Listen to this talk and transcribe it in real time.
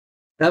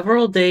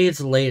Several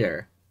days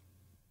later.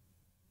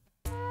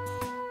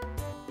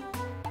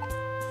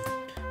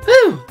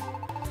 Whew!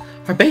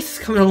 Our base is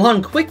coming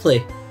along quickly.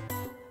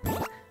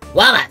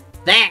 What was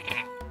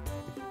that?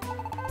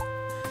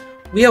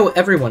 We owe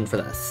everyone for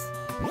this.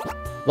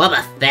 What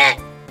was that?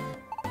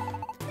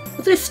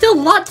 But there's still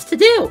lots to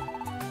do.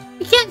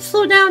 We can't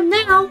slow down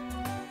now.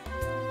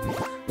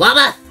 What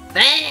was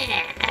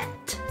that?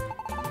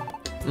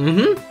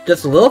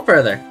 Just a little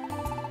further.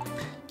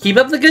 Keep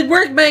up the good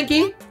work,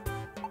 Mankey.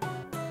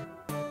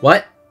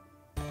 What?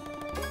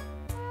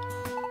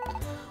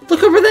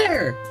 Look over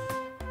there.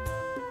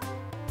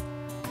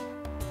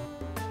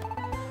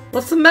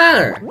 What's the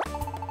matter?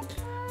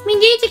 We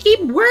need to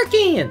keep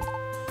working.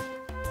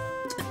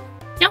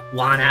 Don't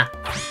wanna.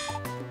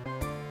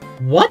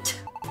 What?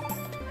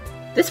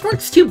 This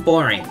work's too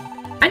boring.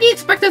 How do you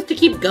expect us to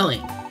keep going?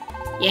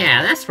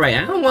 Yeah, that's right,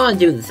 I don't want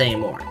to do this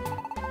anymore.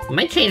 We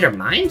might change our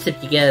minds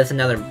if you get us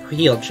another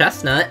peeled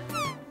chestnut.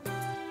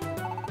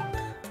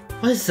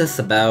 What is this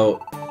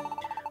about?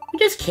 We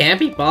just can't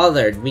be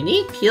bothered. We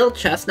need peeled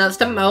chestnuts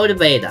to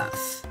motivate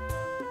us.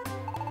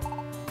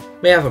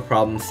 We have a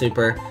problem,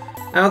 Super.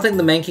 I don't think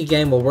the Mankey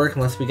game will work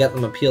unless we get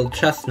them a peeled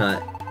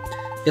chestnut.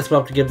 Guess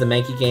we'll have to give the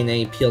Mankey game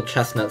any peeled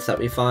chestnuts that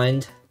we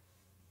find.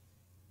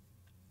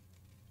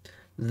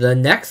 The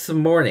next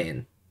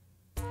morning.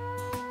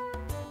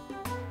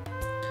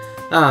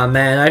 Ah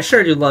man, I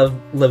sure do love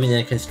living in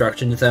a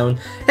construction zone.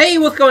 Hey,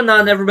 what's going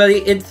on everybody?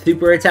 It's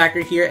Super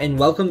Attacker here, and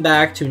welcome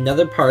back to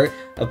another part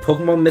of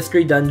Pokemon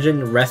Mystery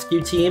Dungeon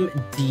Rescue Team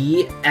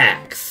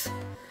DX.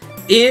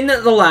 In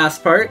the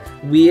last part,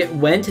 we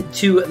went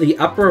to the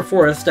Uproar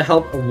Forest to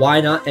help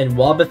Wynot and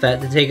Wobbuffet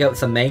to take out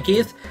some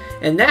Mankeys,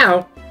 and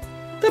now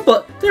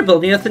they're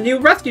building us a new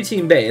rescue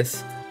team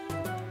base.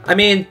 I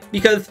mean,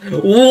 because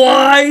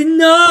why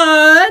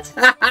not?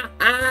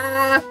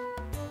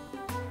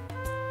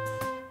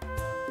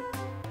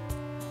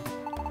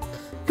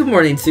 Good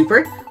morning,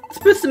 Super. Let's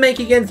boost the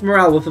Mankey's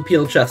morale with a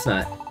peeled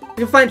chestnut. You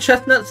can find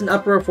chestnuts in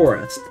Uproar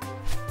Forest.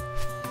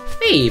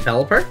 Hey,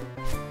 Pelipper.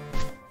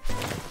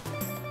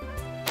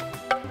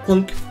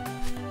 Clunk.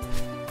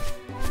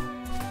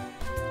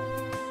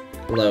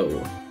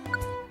 Hello.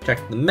 Check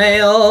the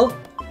mail.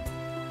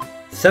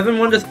 7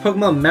 Wonders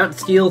Pokemon Mount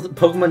Steel's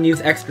Pokemon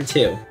News Extra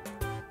 2.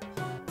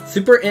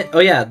 Oh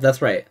yeah,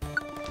 that's right.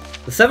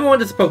 The 7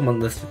 Wonders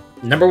Pokemon list.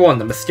 Number 1,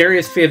 the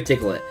mysterious fee of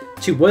Diglett.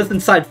 2, what is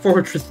inside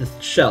Fortress's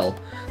shell?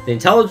 The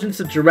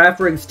intelligence of Giraffe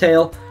Ring's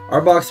tail.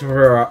 Arbok's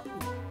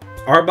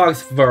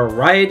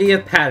variety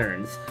of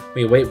patterns.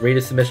 We await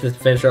reader submissions to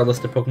finish our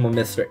list of Pokemon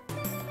mystery.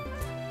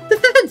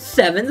 This isn't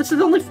 7, this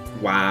is only...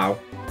 Wow.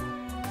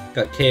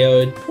 Got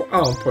KO'd.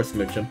 Poor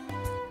Smoochum.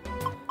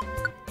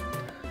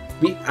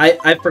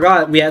 I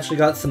forgot, we actually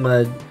got some,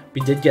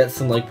 we did get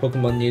some, like,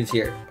 Pokemon news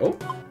here. Oh.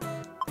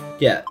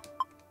 Yeah.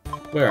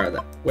 Where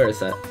is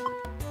that?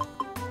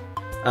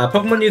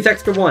 Pokemon News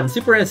Extra 1.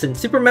 Super Innocent.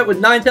 Super met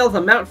with Ninetales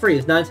on Mount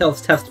Freeze.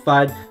 Ninetales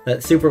testified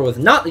that Super was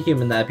not the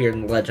human that appeared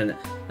in the legend.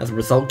 As a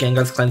result,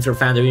 Gengar's claims were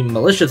found to be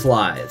malicious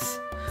lies.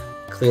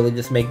 Clearly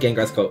just make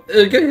Gengar's go...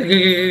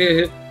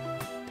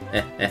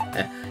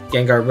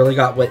 Gengar really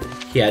got what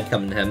he had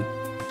coming to him.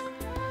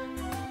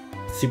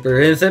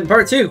 Super Innocent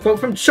Part 2, quote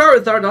from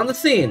Charizard on the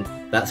scene.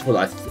 That's what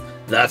I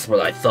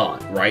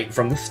thought, right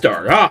from the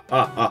start.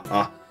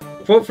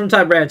 Quote from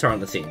Tyranitar on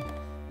the scene.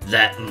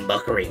 That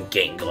muckering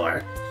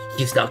Gengar.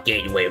 He's not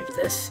getting away with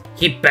this.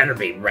 He better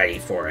be ready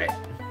for it.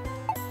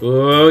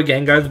 Ooh,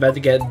 Gengar's about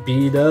to get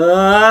beat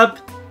up.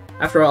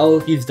 After all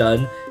he's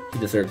done, he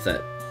deserves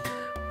it.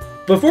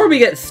 Before we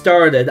get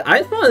started, I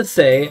just want to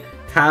say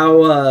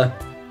how,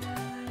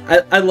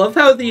 I love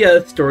how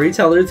the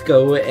storytellers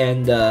go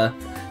and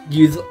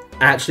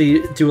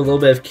actually do a little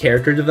bit of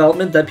character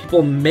development that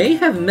people may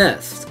have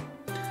missed.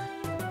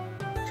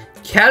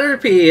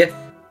 Caterpie,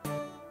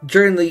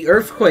 during the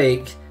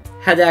earthquake,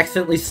 had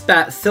accidentally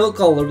spat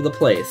silk all over the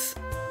place.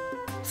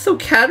 So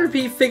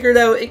Caterpie figured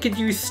out it could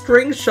use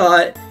String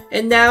Shot,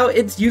 and now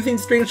it's using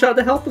String Shot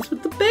to help us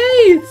with the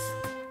base!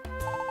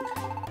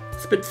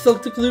 Spit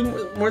silk to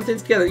glue more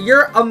things together.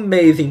 You're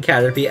amazing,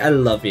 Caterpie. I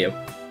love you.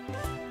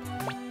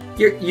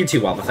 You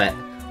too, Wobbuffet.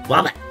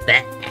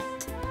 Wobbuffet.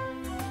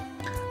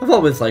 I've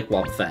always liked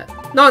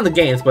Wobbuffet. Not in the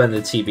games, but in the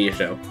TV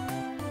show.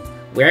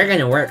 We're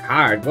gonna work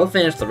hard. We'll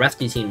finish the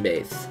rescue team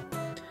base.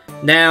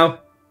 Now,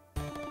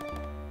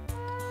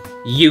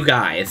 you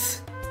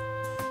guys.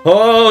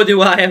 Oh,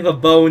 do I have a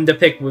bone to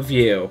pick with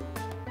you.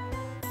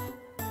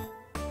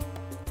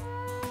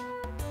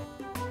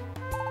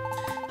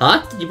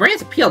 Huh? Did you bring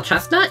us a peeled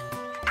chestnut?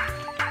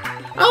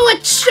 Oh, a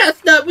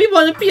chestnut! We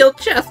want a peeled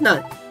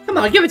chestnut! Come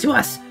on, give it to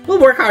us.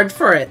 We'll work hard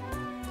for it.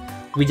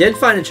 We did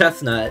find a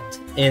chestnut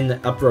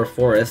in Uproar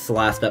Forest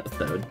last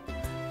episode.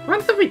 What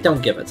if we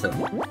don't give it to them?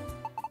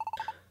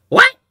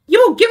 What? You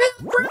won't give it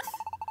to us?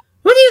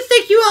 Who do you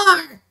think you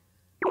are?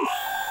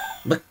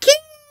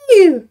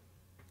 Mankeying!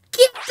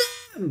 Give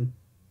them!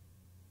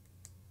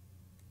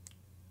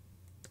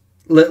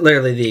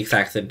 Literally the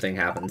exact same thing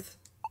happens.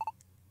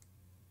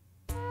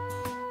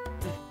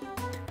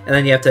 And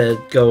then you have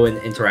to go and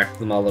interact with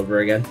them all over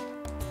again.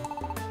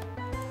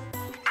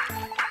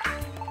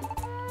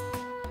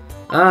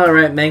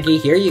 Alright, Mankey,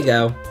 here you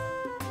go.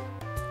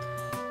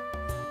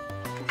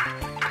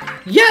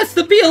 Yes,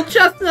 the peeled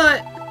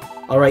chestnut!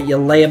 Alright, you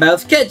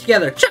layabouts, get it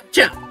together, chop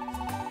chop!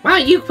 Why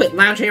don't you quit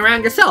lounging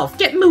around yourself?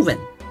 Get moving!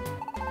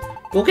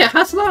 We'll get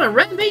hustled on and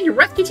renovate your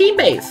rescue team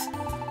base!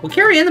 We'll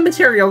carry in the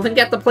materials and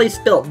get the place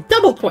built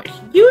double quick!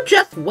 You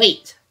just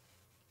wait!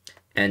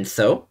 And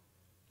so,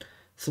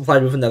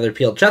 supplied with another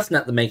peeled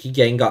chestnut, the Mankey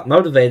gang got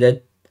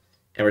motivated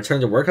and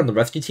returned to work on the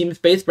rescue team's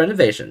base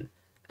renovation.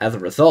 As a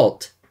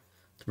result,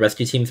 the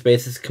rescue team's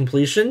base's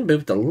completion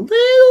moved a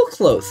little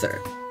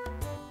closer.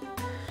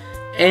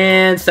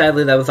 And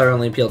sadly, that was our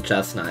only peeled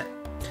chestnut.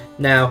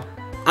 Now,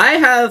 I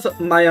have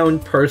my own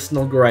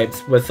personal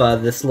gripes with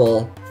this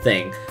little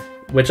thing,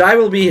 which I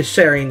will be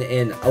sharing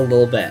in a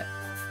little bit.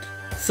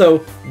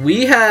 So,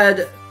 we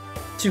had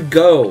to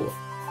go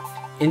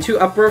into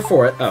Uproar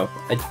Forest. Oh,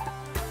 I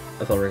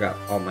thought I got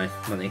all my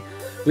money.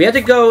 We had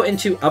to go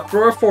into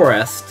Uproar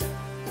Forest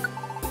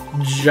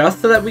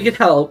just so that we could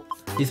help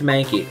these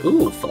Mankey.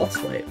 Ooh, False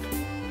Swipe.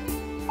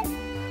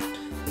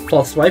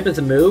 False Swipe is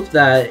a move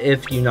that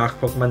if you knock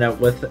Pokemon out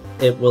with,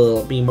 it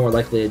will be more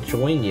likely to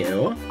join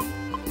you.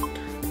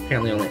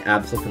 Apparently only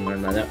Absol can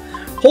learn that out.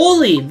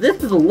 Holy,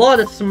 this is a lot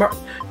of smart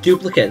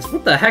duplicates.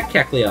 What the heck,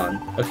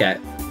 Kecleon? Okay.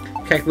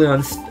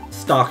 Kecleon's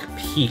stock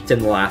peaked in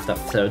the last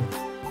episode.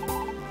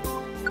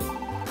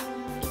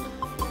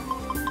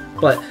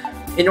 But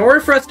in order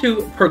for us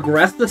to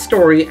progress the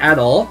story at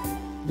all,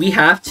 we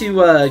have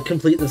to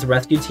complete this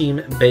rescue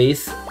team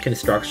base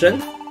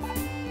construction.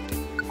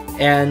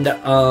 And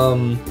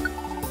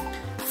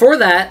for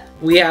that,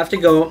 we have to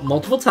go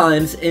multiple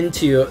times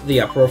into the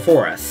Uproar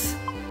Forest.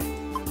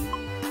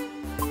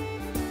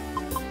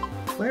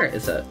 Where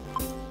is it?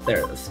 There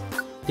it is.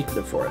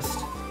 Secretive Forest.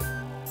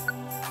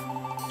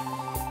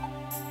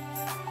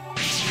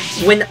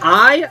 When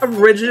I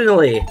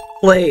originally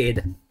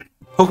played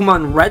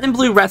Pokemon Red and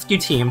Blue Rescue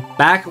Team,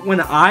 back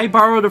when I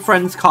borrowed a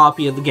friend's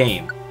copy of the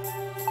game,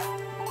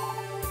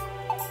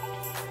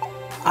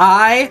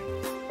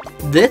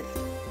 this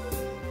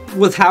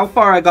was how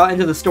far I got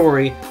into the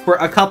story for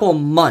a couple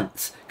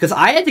months. Because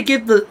I had to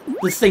give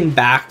this thing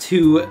back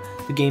to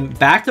the game,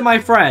 back to my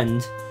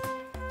friend,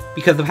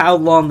 because of how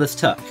long this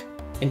took.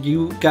 And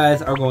you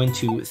guys are going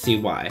to see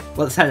why.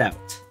 Let's head out.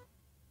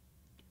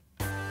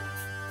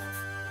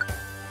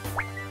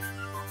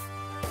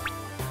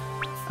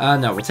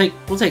 No, we'll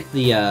take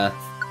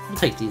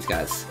these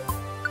guys.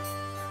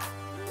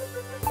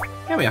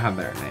 Yeah, we don't have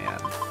better than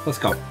that. Let's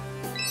go.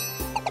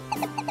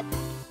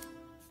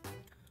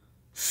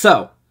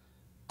 So,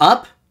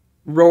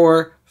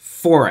 Uproar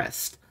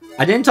Forest.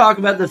 I didn't talk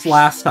about this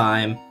last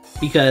time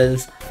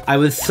because I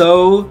was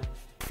so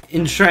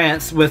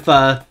entranced with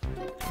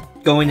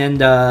going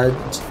and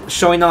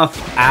showing off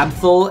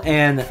Absol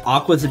and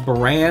Aqua's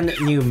brand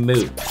new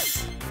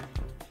moves.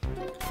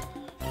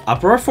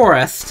 Uproar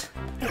Forest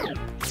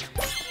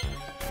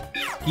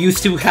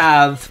used to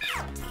have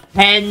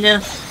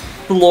 10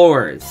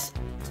 floors.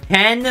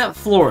 10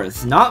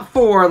 floors. Not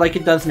 4 like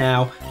it does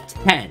now.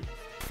 10.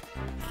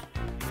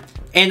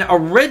 And oh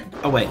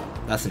wait,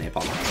 that's an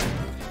napalm.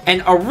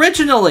 And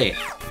originally,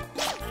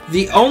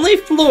 the only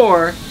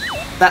floor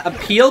that a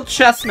peeled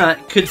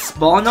chestnut could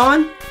spawn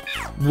on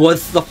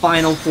was the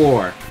final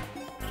floor.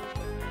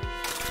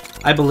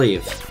 I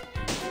believe.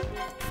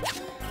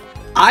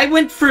 I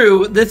went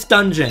through this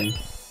dungeon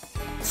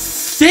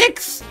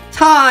 6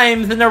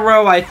 times in a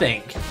row, I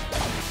think,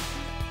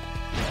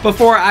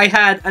 before I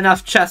had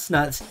enough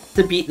chestnuts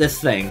to beat this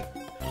thing,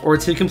 or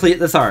to complete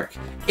this arc.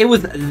 It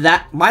was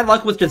that, my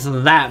luck was just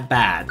that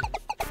bad.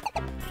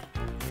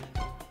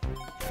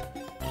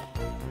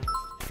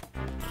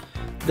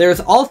 There's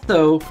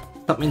also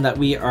something that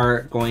we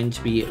are going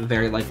to be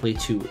very likely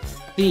to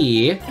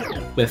see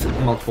with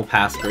multiple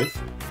pass-throughs.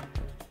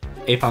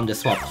 Apom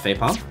just swapped to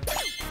Fapom.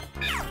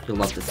 You'll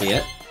love to see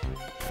it.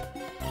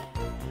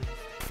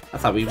 I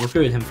thought we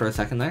recruited him for a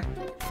second there.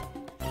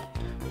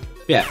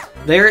 Yeah,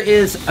 there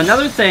is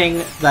another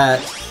thing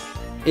that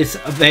is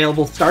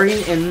available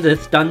starting in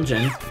this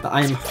dungeon that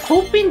I'm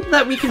hoping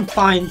that we can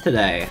find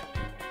today.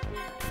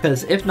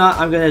 Because if not,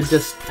 I'm gonna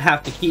just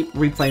have to keep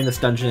replaying this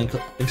dungeon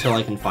until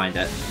I can find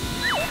it.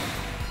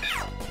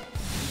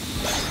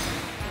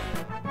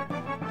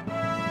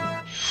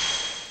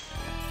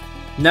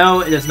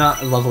 No, it is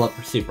not a level up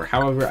for Super.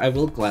 However, I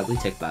will gladly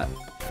take that.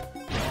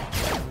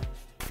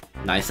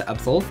 Nice,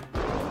 Absol.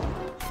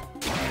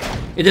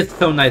 It is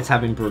so nice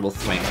having Brutal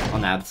Swing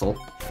on Absol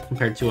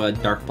compared to a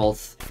Dark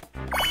Pulse.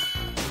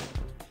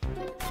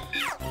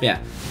 Yeah.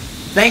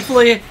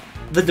 Thankfully,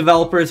 the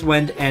developers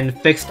went and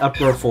fixed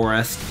Uproar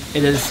Forest.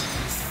 It is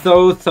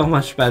so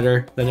much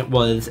better than it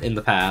was in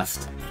the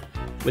past,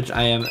 which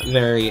I am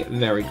very,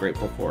 very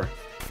grateful for.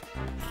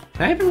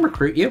 Can I even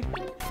recruit you?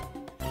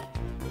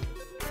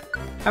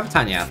 Have a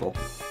tiny apple.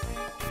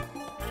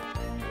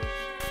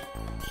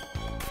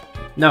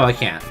 No, I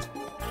can't.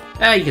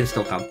 You can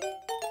still come.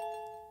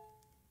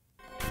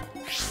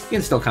 You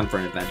can still come for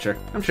an adventure.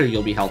 I'm sure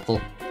you'll be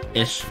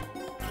helpful-ish.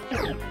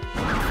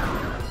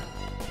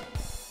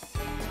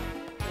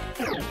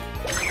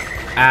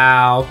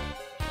 Ow.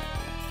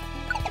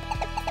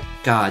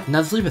 God,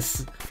 Nuzleaf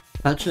is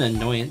such an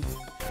annoyance,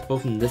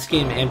 both in this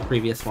game and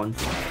previous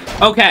ones.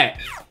 Okay!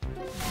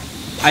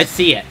 I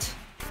see it.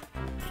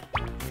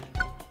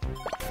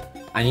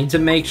 I need to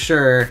make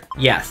sure...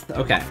 Yes,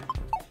 okay.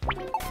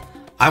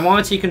 I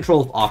want to take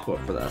control of Aqua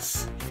for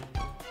this.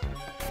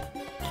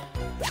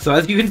 So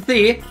as you can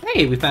see...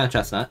 Hey, we found a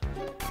chestnut.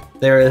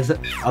 There is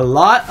a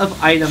lot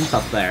of items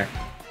up there.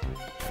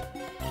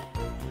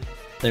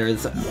 There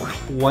is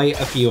quite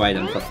a few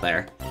items up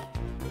there.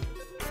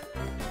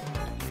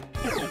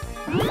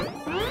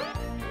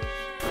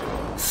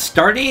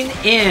 Starting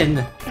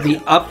in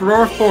the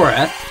Uproar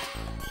Forest...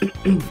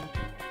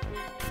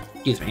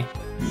 Excuse me.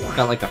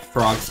 Got like a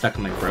frog stuck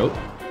in my throat.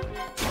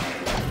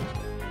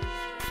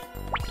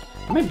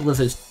 How many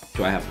blizzards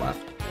do I have left?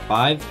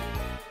 5?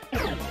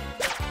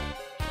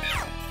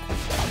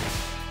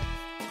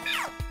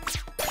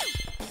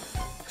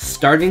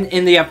 Starting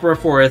in the Uproar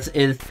Forest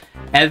is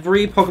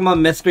every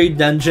Pokemon Mystery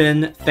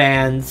Dungeon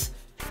fan's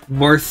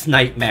worst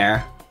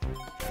nightmare.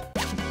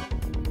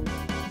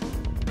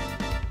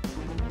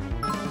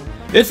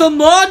 It's a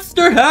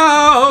monster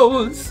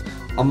house!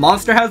 A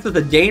monster house is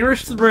a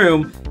dangerous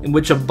room in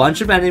which a bunch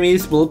of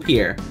enemies will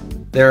appear.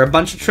 There are a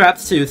bunch of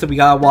traps too, so we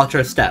gotta watch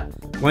our step.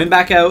 Going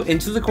back out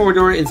into the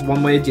corridor is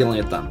one way of dealing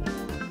with them.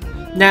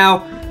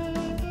 Now,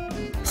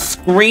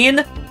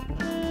 screen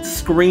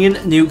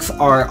nukes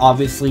are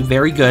obviously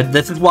very good.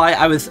 This is why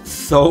I was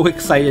so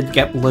excited to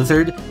get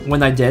Blizzard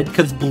when I did,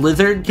 because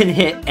Blizzard can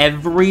hit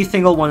every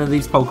single one of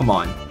these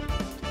Pokemon.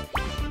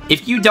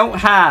 If you don't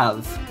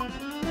have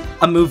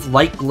a move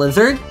like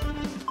Blizzard,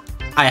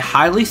 I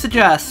highly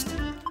suggest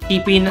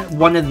keeping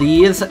one of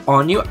these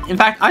on you. In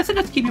fact, I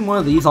suggest keeping one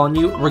of these on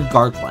you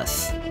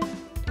regardless.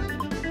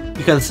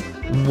 Because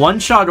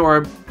one-shot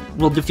orb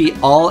will defeat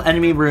all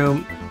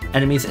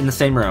enemies in the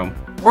same room.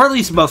 Or at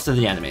least most of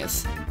the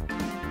enemies.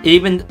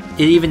 It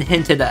even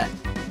hinted at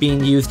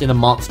being used in a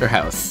monster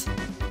house.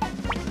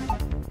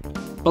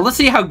 But let's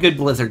see how good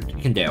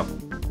Blizzard can do.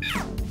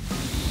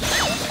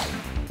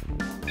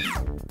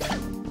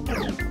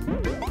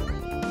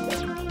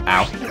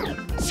 Ow.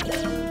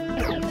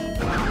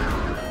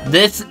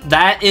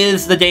 That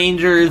is the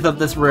dangers of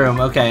this room.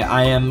 Okay,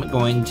 I am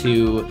going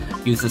to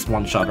use this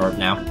one-shot orb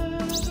now.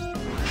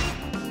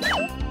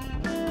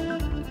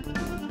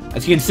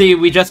 As you can see,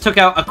 we just took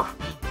out a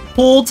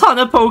whole ton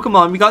of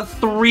Pokemon. We got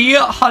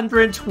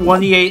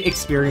 328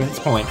 experience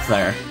points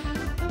there.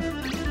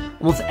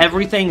 Almost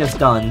everything is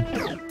done.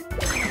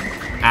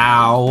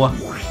 Ow.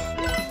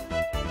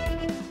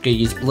 Gonna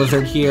use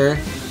Blizzard here.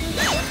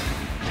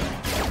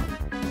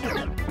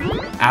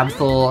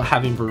 Absol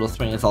having Brutal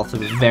Swing is also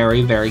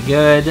very, very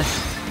good.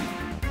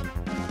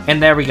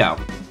 And there we go.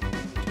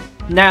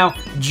 Now,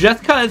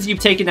 just because you've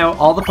taken out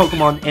all the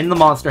Pokemon in the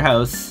Monster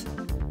House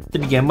to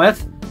begin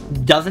with,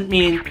 doesn't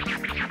mean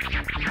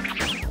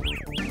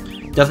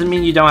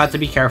you don't have to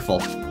be careful.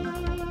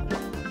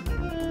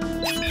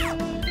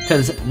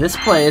 Because this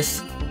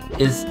place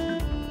is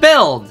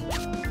filled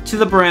to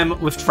the brim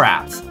with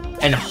traps.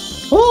 And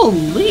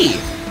holy!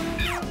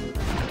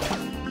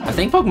 I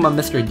think Pokemon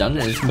Mystery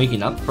Dungeon is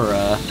making up for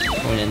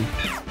going in,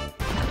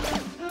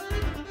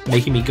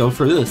 making me go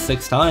through this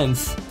 6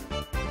 times.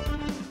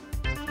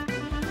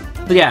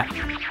 But yeah,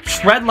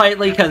 tread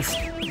lightly because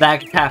that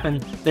could happen.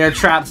 There are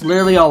traps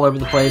literally all over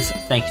the place.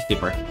 Thank you,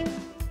 Super.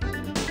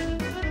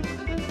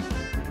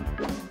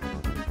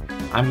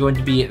 I'm going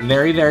to be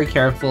very, very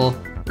careful.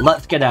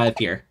 Let's get out of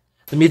here.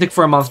 The music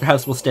for a monster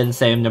house will stay the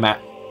same no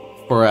matter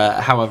for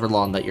however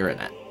long that you're in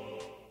it.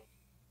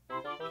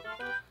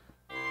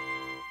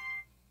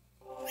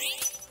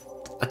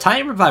 A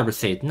tiny reviver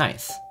seed,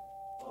 nice.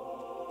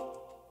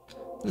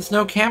 There's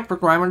no camp for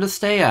Grimer to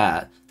stay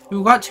at.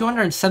 We got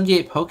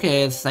 278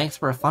 Pokés, thanks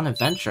for a fun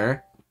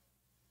adventure.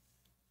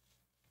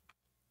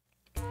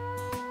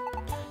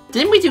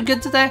 Didn't we do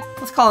good today?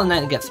 Let's call it a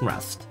night and get some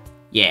rest.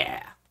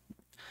 Yeah.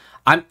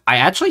 I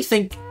actually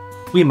think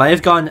we might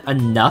have gotten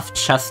enough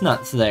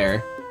Chestnuts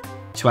there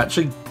to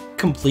actually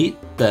complete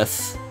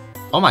this.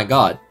 Oh my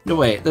god. No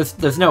way.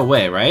 There's no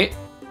way, right?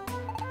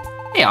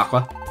 Hey,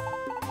 Aqua.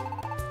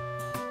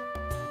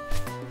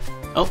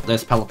 Oh,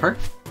 there's Pelipper.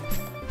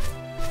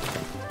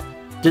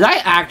 Did I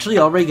actually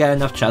already get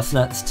enough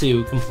Chestnuts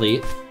to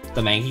complete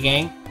the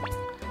Mankeying?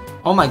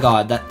 Oh my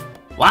god, that...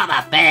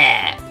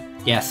 Wobbuffet!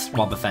 Yes,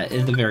 Wobbuffet. It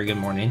is a very good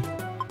morning.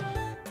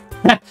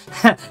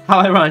 How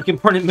ironic,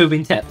 important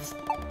moving tips.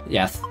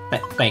 Yes,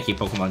 thank you,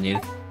 Pokemon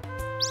Youth.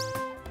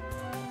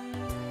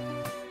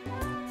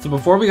 So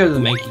before we go to the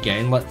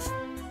Mankeying, let's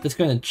just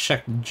go and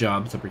check the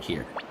jobs over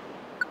here.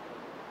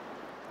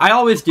 I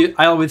always do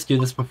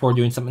this before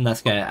doing something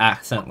that's gonna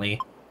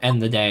accidentally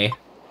end the day.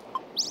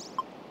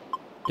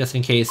 Just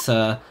in case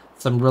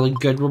some really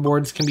good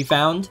rewards can be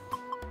found.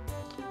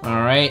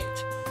 Alright.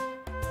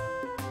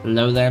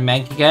 Hello there,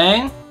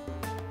 Mankeying.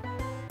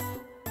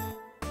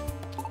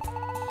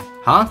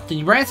 Huh? Did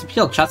you bring us a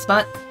peeled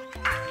chestnut?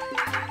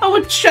 Oh,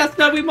 a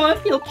chestnut! We want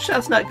a peeled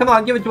chestnut! Come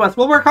on, give it to us.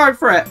 We'll work hard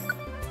for it.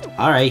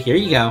 Alright, here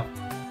you go.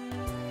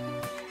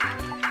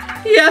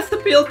 Yes, the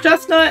peeled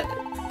chestnut!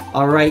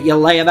 Alright, you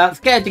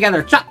layabouts, get it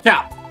together, chop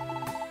chop!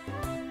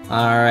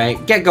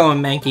 Alright, get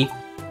going, Mankey.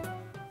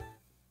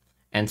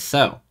 And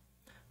so,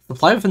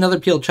 supplied with another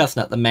peeled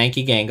chestnut, the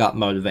Mankey gang got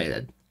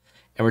motivated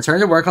and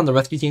returned to work on the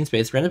rescue team's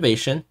base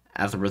renovation.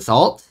 As a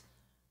result,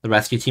 the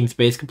rescue team's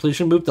base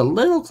completion moved a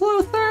little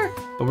closer,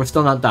 but we're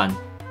still not done.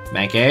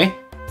 Mankey,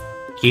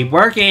 keep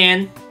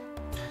working!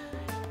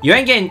 You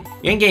ain't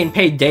getting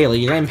paid daily,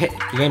 you're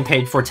getting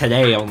paid for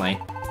today only.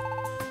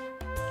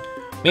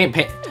 We ain't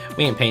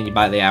paying you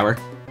by the hour.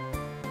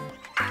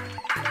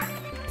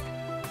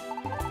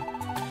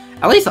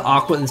 At least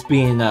Aqua is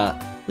being a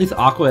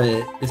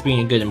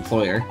good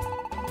employer.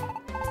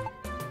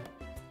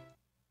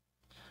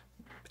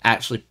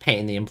 Actually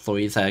paying the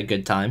employees at a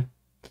good time.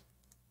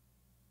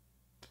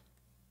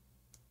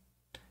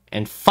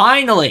 And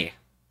finally,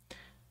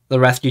 the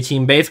rescue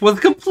team base was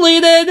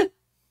completed!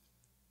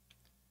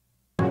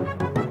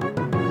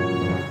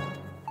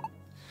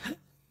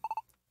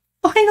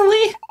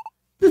 Finally!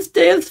 This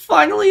day has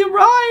finally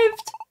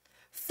arrived!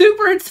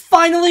 Super, it's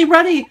finally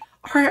ready!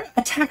 Our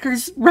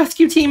attacker's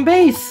rescue team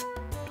base!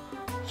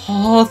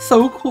 Oh,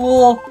 so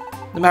cool!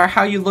 No matter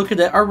how you look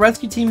at it, our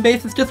rescue team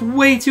base is just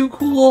way too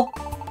cool!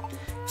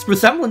 Its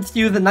resemblance to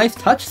you is a nice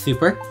touch,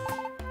 Super.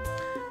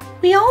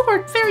 We all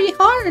worked very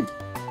hard!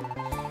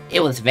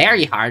 It was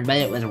very hard, but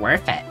it was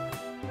worth it.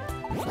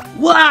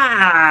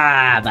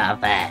 Wow!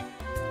 About that.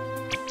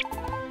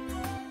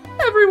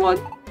 Everyone,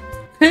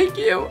 thank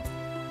you!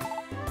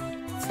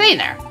 Stay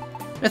there.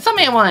 There's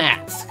something I want to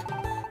ask.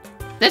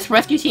 This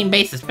rescue team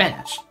base is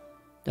finished.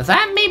 Does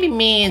that maybe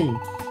mean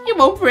you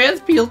won't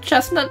raise peeled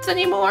chestnuts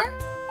anymore?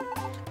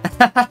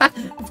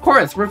 Of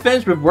course, we're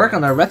finished with work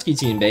on our rescue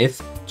team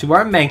base. To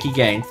our Mankey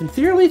gang,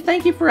 sincerely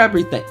thank you for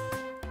everything.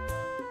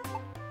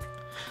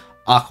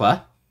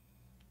 Aqua,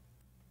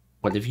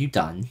 what have you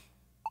done?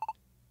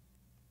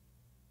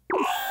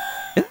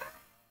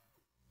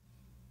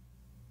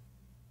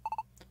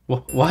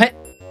 What?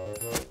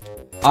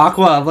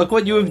 Aqua, look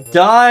what you have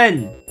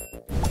done!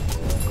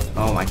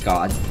 Oh my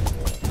god.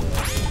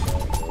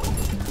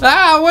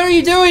 Ah, what are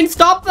you doing?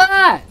 Stop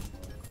that!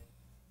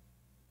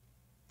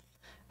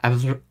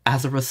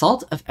 As a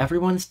result of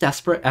everyone's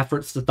desperate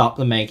efforts to stop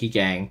the Mankey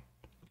gang,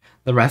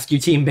 the rescue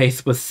team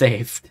base was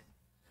saved.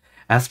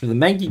 As for the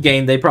Mankey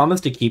gang, they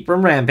promised to keep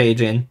from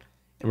rampaging.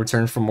 In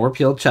return for more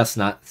peeled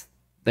chestnuts,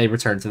 they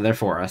returned to their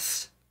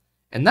forest.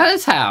 And that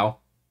is how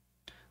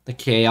the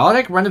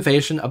chaotic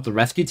renovation of the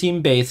rescue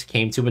team base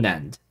came to an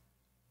end.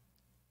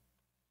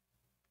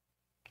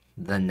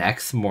 The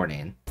next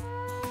morning.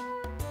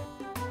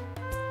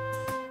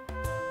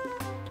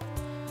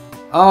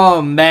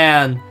 Oh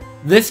man,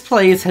 this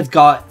place has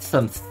got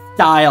some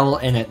style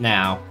in it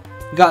now.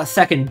 We got a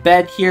second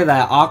bed here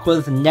that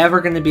Aqua's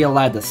never going to be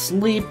allowed to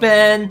sleep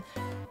in.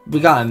 We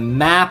got a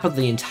map of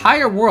the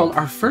entire world,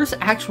 our first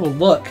actual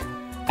look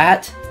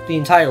at the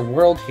entire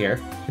world here.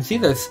 You can see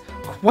there's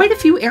quite a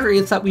few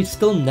areas that we've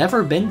still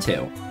never been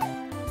to.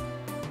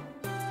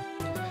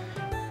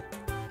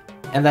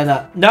 And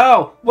then,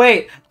 no!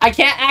 Wait! I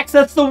can't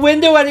access the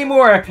window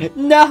anymore!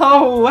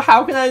 No!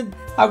 How can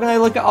I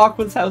look at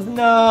Aqua's house?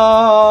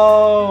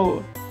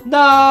 No!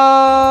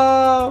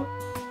 No!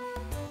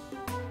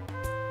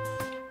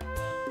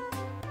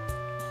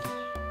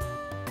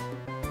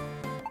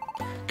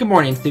 Good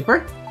morning,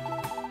 Super.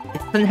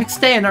 It's the next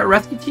day and our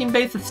rescue team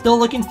base is still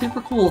looking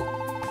super cool.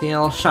 Seeing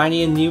all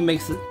shiny and new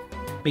makes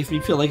me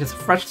feel like it's a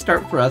fresh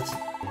start for us.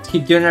 Let's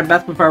keep doing our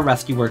best with our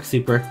rescue work,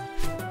 Super.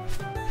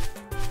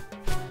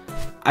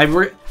 I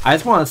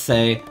just want to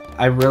say,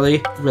 I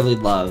really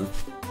love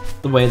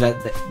the way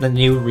that the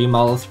new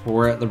remodels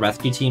for the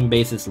rescue team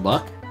bases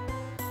look.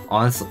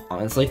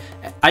 Honestly,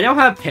 I don't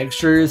have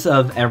pictures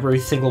of every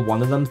single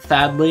one of them,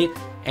 sadly,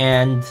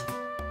 and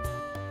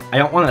I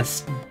don't want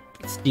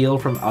to steal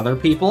from other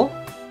people,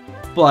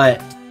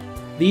 but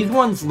these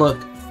ones look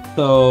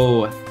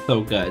so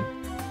good.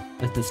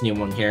 Like this new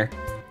one here,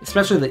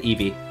 especially the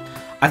Eevee.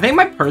 I think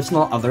my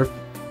personal other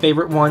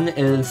favorite one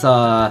is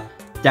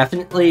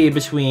definitely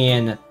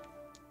between,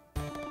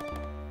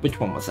 which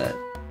one was it?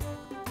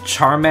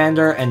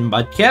 Charmander and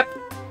Mudkip?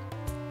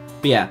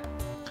 But yeah.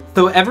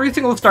 So every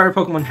single starter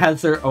Pokemon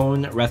has their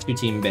own rescue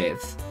team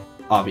base,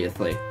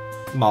 obviously,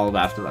 modeled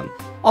after them.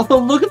 Also,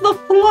 look at the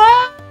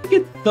flag!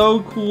 It's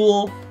so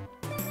cool!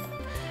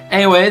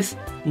 Anyways,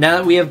 now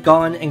that we have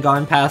gone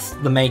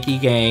past the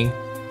Mankey gang,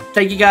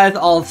 thank you guys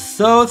all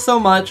so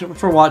much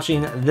for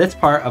watching this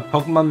part of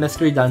Pokemon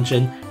Mystery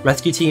Dungeon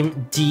Rescue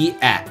Team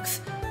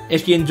DX.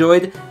 If you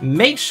enjoyed,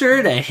 make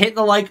sure to hit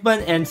the like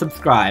button and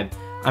subscribe.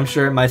 I'm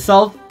sure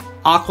myself,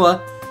 Aqua,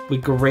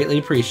 would greatly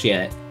appreciate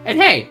it. And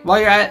hey, while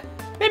you're at it,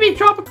 maybe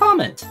drop a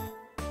comment.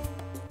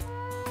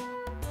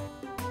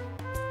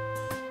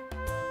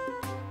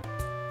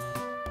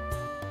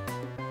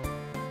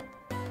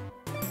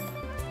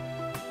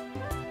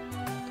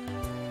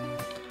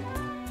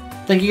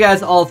 Thank you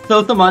guys all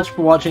so much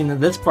for watching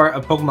this part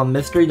of Pokemon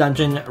Mystery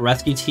Dungeon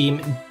Rescue Team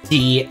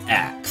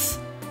DX.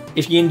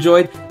 If you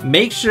enjoyed,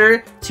 make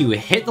sure to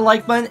hit the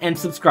like button and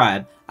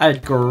subscribe. I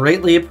would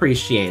greatly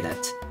appreciate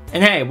it.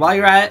 And hey, while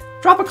you're at it,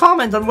 drop a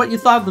comment on what you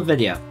thought of the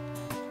video.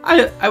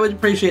 I would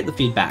appreciate the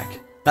feedback.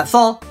 That's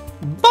all.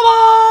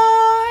 Bye-bye!